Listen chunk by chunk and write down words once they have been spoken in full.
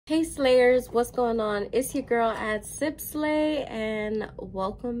Hey Slayers, what's going on? It's your girl at Sip Slay, and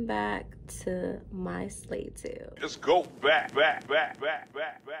welcome back to my Slay Tube. Let's go back.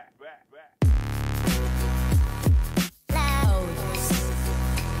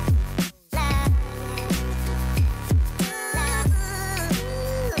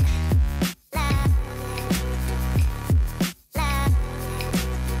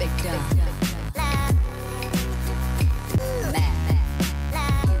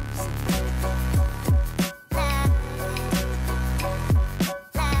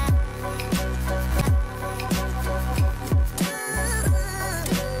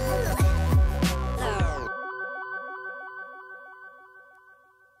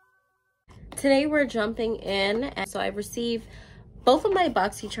 Today we're jumping in, and so I received both of my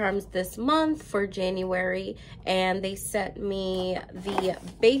BoxyCharms this month for January, and they sent me the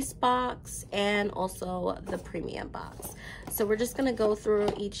base box and also the premium box. So we're just gonna go through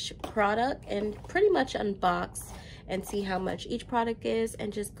each product and pretty much unbox and see how much each product is,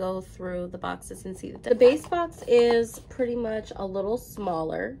 and just go through the boxes and see. The base box is pretty much a little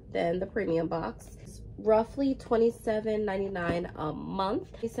smaller than the premium box. Roughly $27.99 a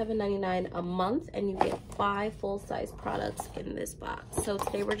month. $27.99 a month, and you get 5 full-size products in this box. So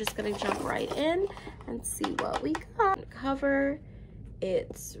today we're just gonna jump right in and see what we got. Cover,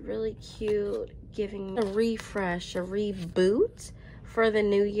 it's really cute, giving a refresh, a reboot for the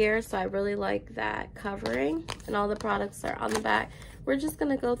new year. So I really like that covering, and all the products are on the back. We're just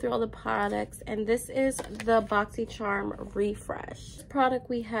gonna go through all the products, and this is the BoxyCharm Refresh. The product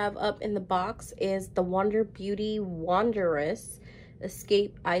we have up in the box is the Wonder Beauty Wanderess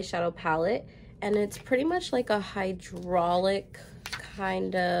Escape Eyeshadow Palette, and it's pretty much like a hydraulic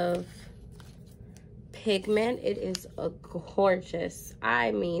kind of pigment. It is a gorgeous, I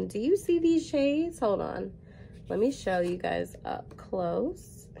mean, do you see these shades? Hold on, let me show you guys up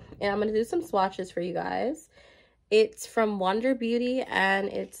close, and I'm gonna do some swatches for you guys. It's from Wonder Beauty, and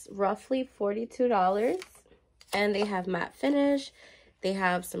it's roughly $42, and they have matte finish. They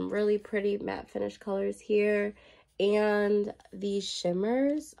have some really pretty matte finish colors here, and these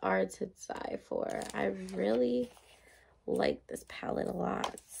shimmers are to die for. I really like this palette a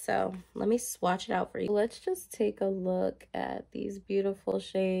lot. So let me swatch it out for you. Let's just take a look at these beautiful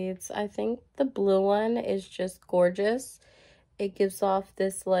shades. I think the blue one is just gorgeous. It gives off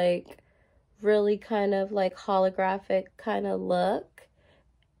this like really kind of like holographic kind of look,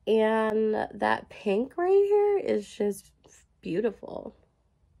 and that pink right here is just beautiful,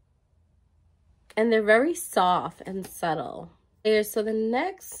 and they're very soft and subtle. So the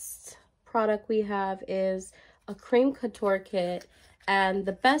next product we have is a cream contour kit, and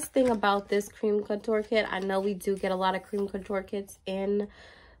the best thing about this cream contour kit, I know we do get a lot of cream contour kits in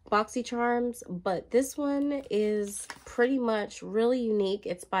BoxyCharms, but this one is pretty much really unique.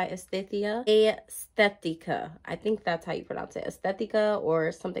 It's by Aesthetica. I think that's how you pronounce it, Aesthetica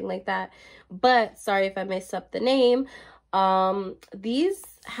or something like that, but sorry if I messed up the name. These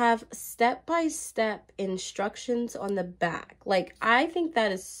have step-by-step instructions on the back. Like, I think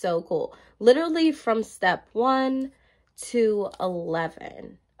that is so cool, literally from step 1 to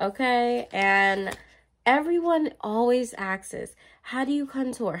 11. Okay, and everyone always asks, how do you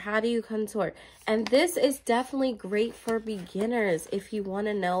contour? How do you contour? And this is definitely great for beginners if you want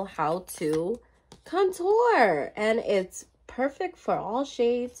to know how to contour. And it's perfect for all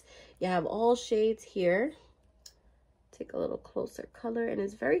shades. You have all shades here. Take a little closer color, and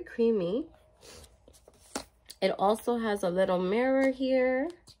it's very creamy. It also has a little mirror here,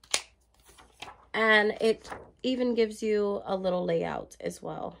 and it even gives you a little layout as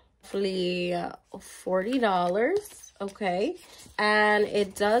well. Roughly $40, okay, and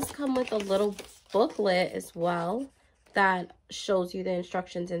it does come with a little booklet as well that shows you the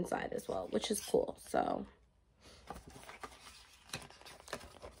instructions inside as well, which is cool. So,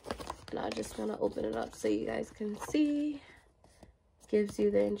 and I just want to open it up so you guys can see. Gives you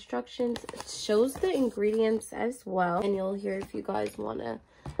the instructions, it shows the ingredients as well, and you'll hear if you guys want to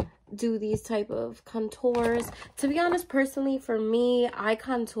do these type of contours. To be honest, personally, for me, I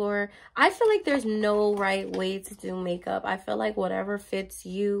contour. I feel like there's no right way to do makeup. I feel like whatever fits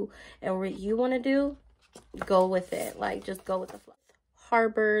you and what you want to do, go with it. Like, just go with the flow.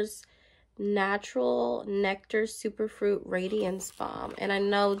 Harbor's Natural Nectar Superfruit Radiance Balm, and I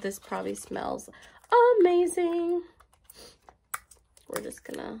know this probably smells amazing. We're just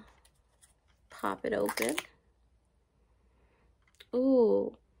gonna pop it open.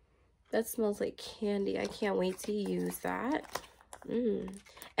 Ooh, that smells like candy. I can't wait to use that. And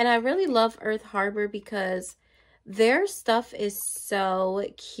I really love Earth Harbor because their stuff is so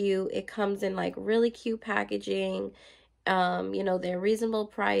cute. It comes in like really cute packaging, You know, they're reasonable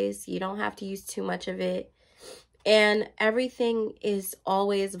price. You don't have to use too much of it. And everything is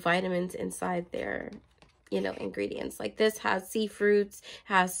always vitamins inside their, you know, ingredients. Like this has sea fruits,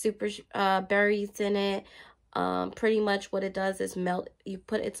 has super berries in it. Pretty much what it does is melt.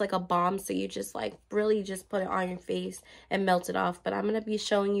 It's like a balm, so you just like really just put it on your face and melt it off. But I'm going to be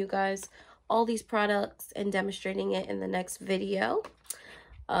showing you guys all these products and demonstrating it in the next video.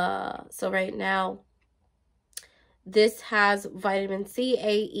 So right now, this has vitamin C,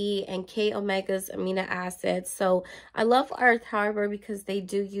 A, E, and K omegas amino acids. So I love Earth Harbor because they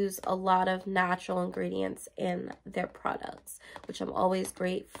do use a lot of natural ingredients in their products, which I'm always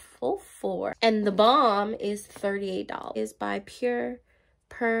grateful for. And the balm is $38. It's by Pure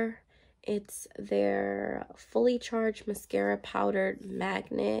Per. It's their fully charged mascara powdered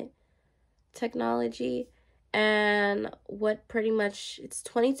magnet technology. And what pretty much, it's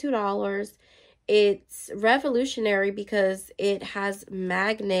 $22. It's revolutionary because it has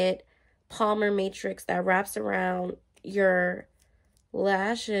magnet polymer matrix that wraps around your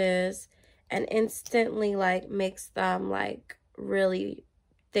lashes and instantly like makes them like really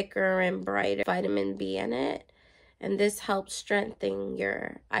thicker and brighter. Vitamin B in it, and this helps strengthen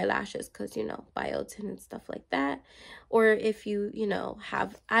your eyelashes because, you know, biotin and stuff like that. Or if you know,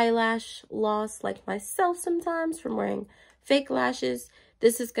 have eyelash loss like myself sometimes from wearing fake lashes,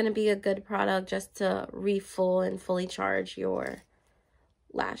 this is going to be a good product just to refill and fully charge your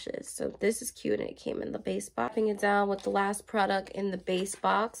lashes. So this is cute, and it came in the base box. Wrapping it down with the last product in the base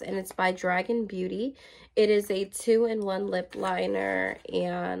box, and it's by Dragon Beauty. It is a 2-in-1 lip liner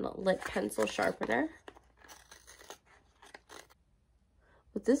and lip pencil sharpener.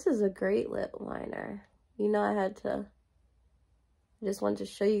 But this is a great lip liner. You know, I just wanted to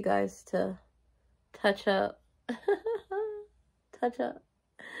show you guys to touch up. Touch up.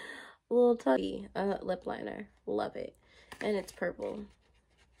 A little tubby lip liner. Love it. And it's purple.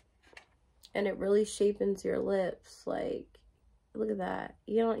 And it really shapens your lips. Like, look at that.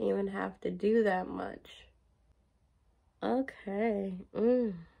 You don't even have to do that much. Okay.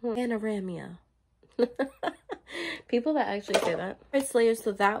 Panoramia. People that actually say that. Alright, Slayers,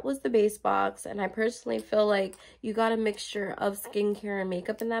 so that was the base box, and I personally feel like you got a mixture of skincare and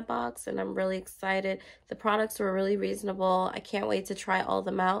makeup in that box, and I'm really excited. The products were really reasonable. I can't wait to try all of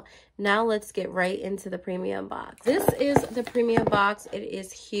them out. Now let's get right into the premium box. This is the premium box. It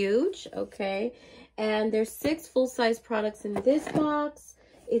is huge, okay? And there's 6 full-size products in this box.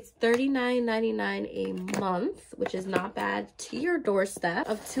 It's $39.99 a month, which is not bad, to your doorstep,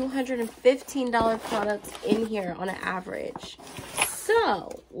 of $215 products in here on an average. So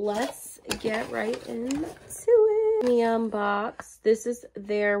let's get right into it. Premium box. This is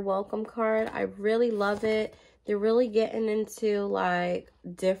their welcome card. I really love it. They're really getting into like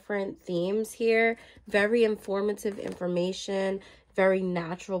different themes here. Very informative information. Very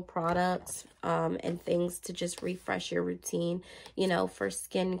natural products and things to just refresh your routine, you know, for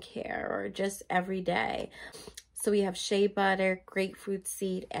skincare or just every day. So we have shea butter, grapefruit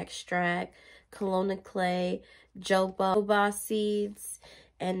seed extract, Kelowna clay, jojoba seeds,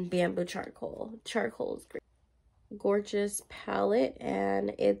 and bamboo charcoal. Charcoal is great. Gorgeous palette,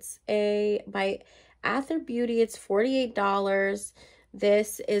 and it's by Ather Beauty. It's $48.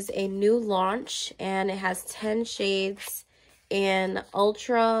 This is a new launch, and it has 10 shades in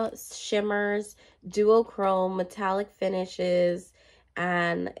ultra shimmers, duochrome, metallic finishes,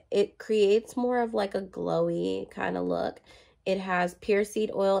 and it creates more of like a glowy kind of look. It has pear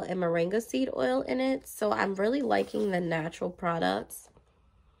seed oil and moringa seed oil in it, so I'm really liking the natural products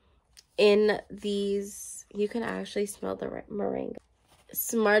in these. You can actually smell the moringa.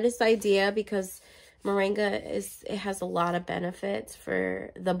 Smartest idea, because moringa it has a lot of benefits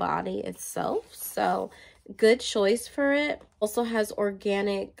for the body itself, so good choice for it. Also has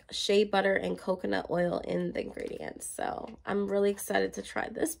organic shea butter and coconut oil in the ingredients, so I'm really excited to try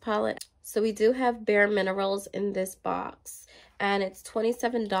this palette. So we do have Bare Minerals in this box, and it's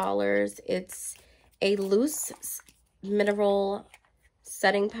 $27. It's a loose mineral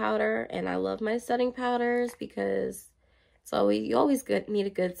setting powder, and I love my setting powders because you always need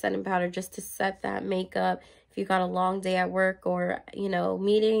a good setting powder just to set that makeup if you got a long day at work, or, you know,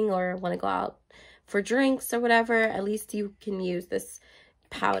 meeting, or want to go out for drinks or whatever. At least you can use this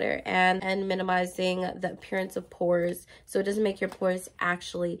powder, and minimizing the appearance of pores, so it doesn't make your pores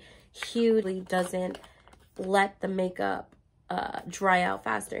actually huge. It doesn't let the makeup dry out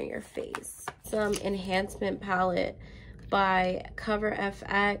faster in your face. Some enhancement palette by Cover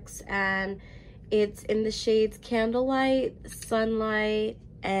FX, and it's in the shades Candlelight, Sunlight,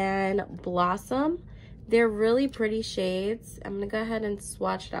 and Blossom. They're really pretty shades. I'm gonna go ahead and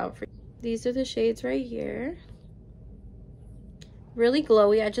swatch it out for you. These are the shades right here. really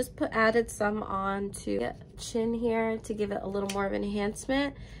glowy. I just added some on to chin here to give it a little more of an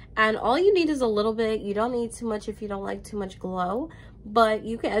enhancement. And all you need is a little bit. You don't need too much if you don't like too much glow. But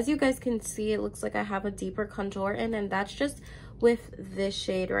you can, as you guys can see, it looks like I have a deeper contour in, and that's just with this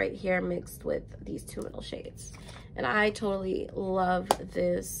shade right here mixed with these two middle shades. And I totally love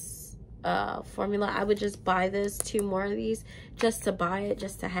this formula. I would just buy this, 2 more of these, just to buy it,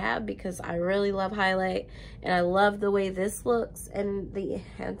 just to have, because I really love highlight and I love the way this looks. And the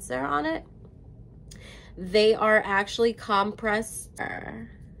enhancer on it, they are actually compressed.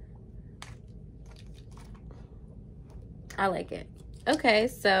 I like it. Okay,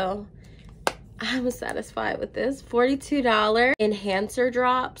 so I'm satisfied with this. $42 enhancer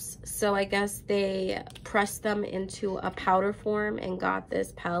drops. So I guess they pressed them into a powder form and got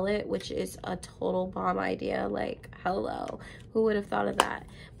this palette, which is a total bomb idea. Like, hello, who would have thought of that?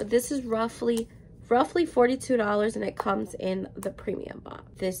 But this is roughly $42, and it comes in the premium box.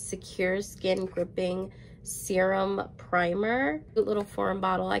 This secure skin gripping serum primer, cute little foreign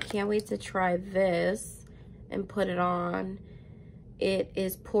bottle. I can't wait to try this and put it on. It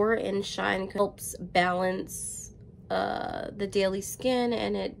is Pore and Shine, helps balance the daily skin,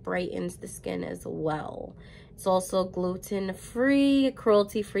 and it brightens the skin as well. It's also gluten-free,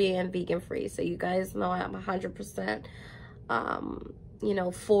 cruelty-free, and vegan-free. So you guys know I'm 100%, you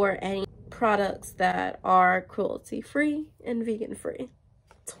know, for any products that are cruelty-free and vegan-free.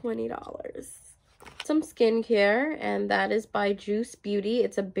 $20. Some skincare, and that is by Juice Beauty.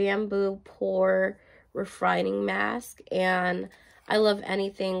 It's a bamboo pore refining mask, and I love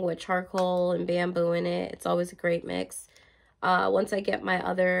anything with charcoal and bamboo in it. It's always a great mix. Once we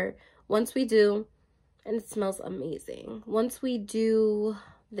do, and it smells amazing. Once we do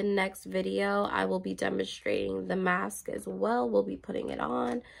the next video, I will be demonstrating the mask as well. We'll be putting it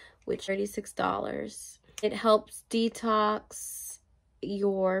on, which is $36. It helps detox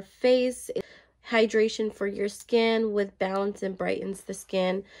your face, hydration for your skin with balance, and brightens the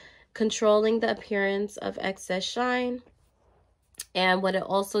skin, controlling the appearance of excess shine. And what it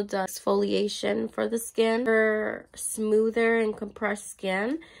also does, exfoliation for the skin, for smoother and compressed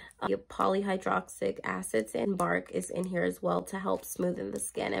skin. Polyhydroxy acids and bark is in here as well to help smoothen the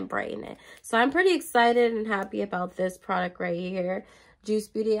skin and brighten it. So I'm pretty excited and happy about this product right here. Juice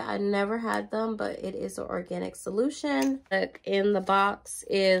Beauty, I never had them, but it is an organic solution. In the box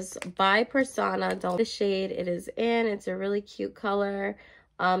is by Persona. Don't the shade it is in. It's a really cute color.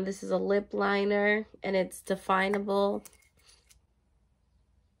 This is a lip liner, and it's definable.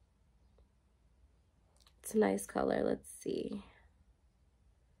 It's a nice color. Let's see.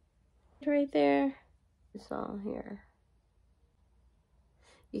 Right there. It's all here.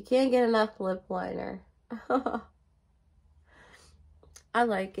 You can't get enough lip liner. I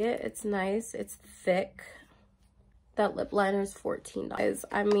like it. It's nice. It's thick. That lip liner is $14.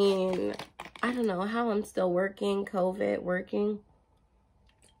 I mean, I don't know how I'm still working. COVID working.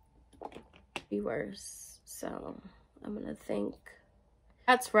 Be worse. So I'm gonna think.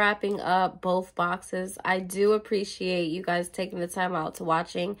 That's wrapping up both boxes. I do appreciate you guys taking the time out to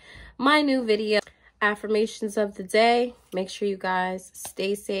watching my new video. Affirmations of the day. Make sure you guys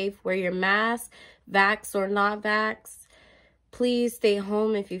stay safe. Wear your mask. Vax or not vax. Please stay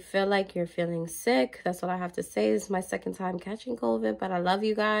home if you feel like you're feeling sick. That's what I have to say. This is my 2nd time catching COVID, but I love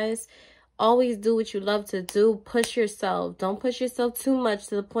you guys. Always do what you love to do. Push yourself. Don't push yourself too much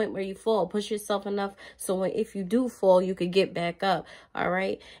to the point where you fall. Push yourself enough so if you do fall, you could get back up. All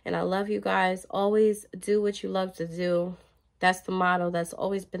right? And I love you guys. Always do what you love to do. That's the motto. That's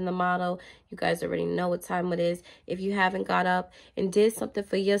always been the motto. You guys already know what time it is. If you haven't got up and did something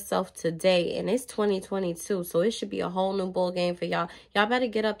for yourself today, and it's 2022, so it should be a whole new ball game for y'all. Y'all better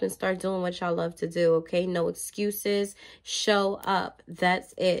get up and start doing what y'all love to do, okay? No excuses. Show up.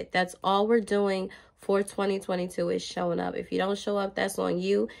 That's it. That's all we're doing for 2022 is showing up. If you don't show up, that's on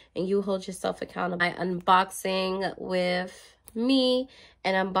you, and you hold yourself accountable. My unboxing with me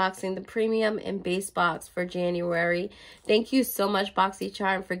and unboxing the premium and base box for January. Thank you so much,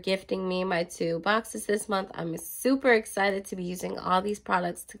 BoxyCharm, for gifting me my 2 boxes this month. I'm super excited to be using all these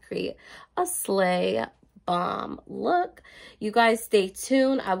products to create a slay bomb look. You guys stay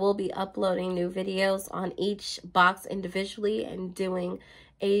tuned. I will be uploading new videos on each box individually and doing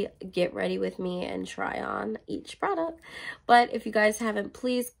a get ready with me and try on each product. But if you guys haven't,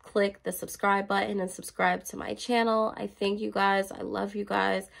 please click the subscribe button and subscribe to my channel. I thank you guys. I love you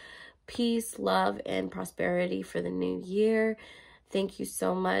guys. Peace, love, and prosperity for the new year. Thank you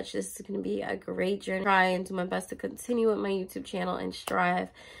so much. This is going to be a great journey. Try and do my best to continue with my YouTube channel and strive.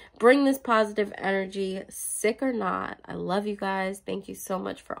 Bring this positive energy, sick or not. I love you guys. Thank you so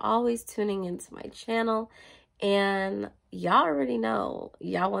much for always tuning into my channel. And y'all already know.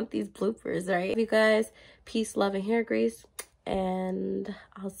 Y'all want these bloopers, right? You guys, peace, love, and hair grease. And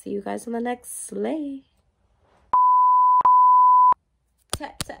I'll see you guys on the next slay.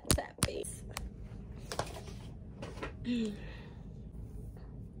 Tap, tap, tap, face.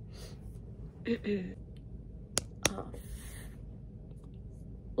 Off.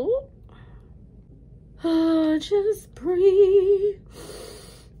 Ooh. Oh, just breathe.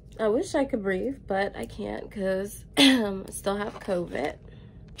 I wish I could breathe, but I can't because I still have COVID.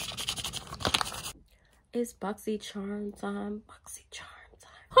 It's BoxyCharm time. BoxyCharm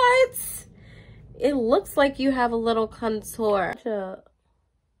time. What? It looks like you have a little contour.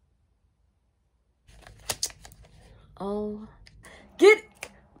 Oh, get it.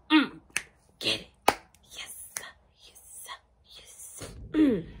 Get it. Yes. Yes.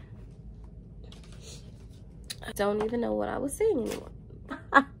 Yes. I don't even know what I was saying anymore.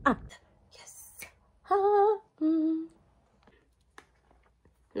 Yes.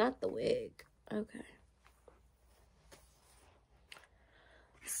 Not the wig. Okay.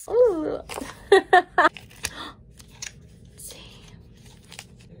 Ooh.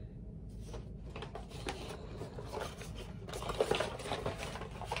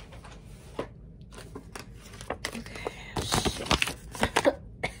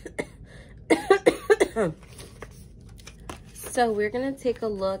 So we're gonna take a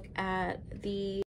look at the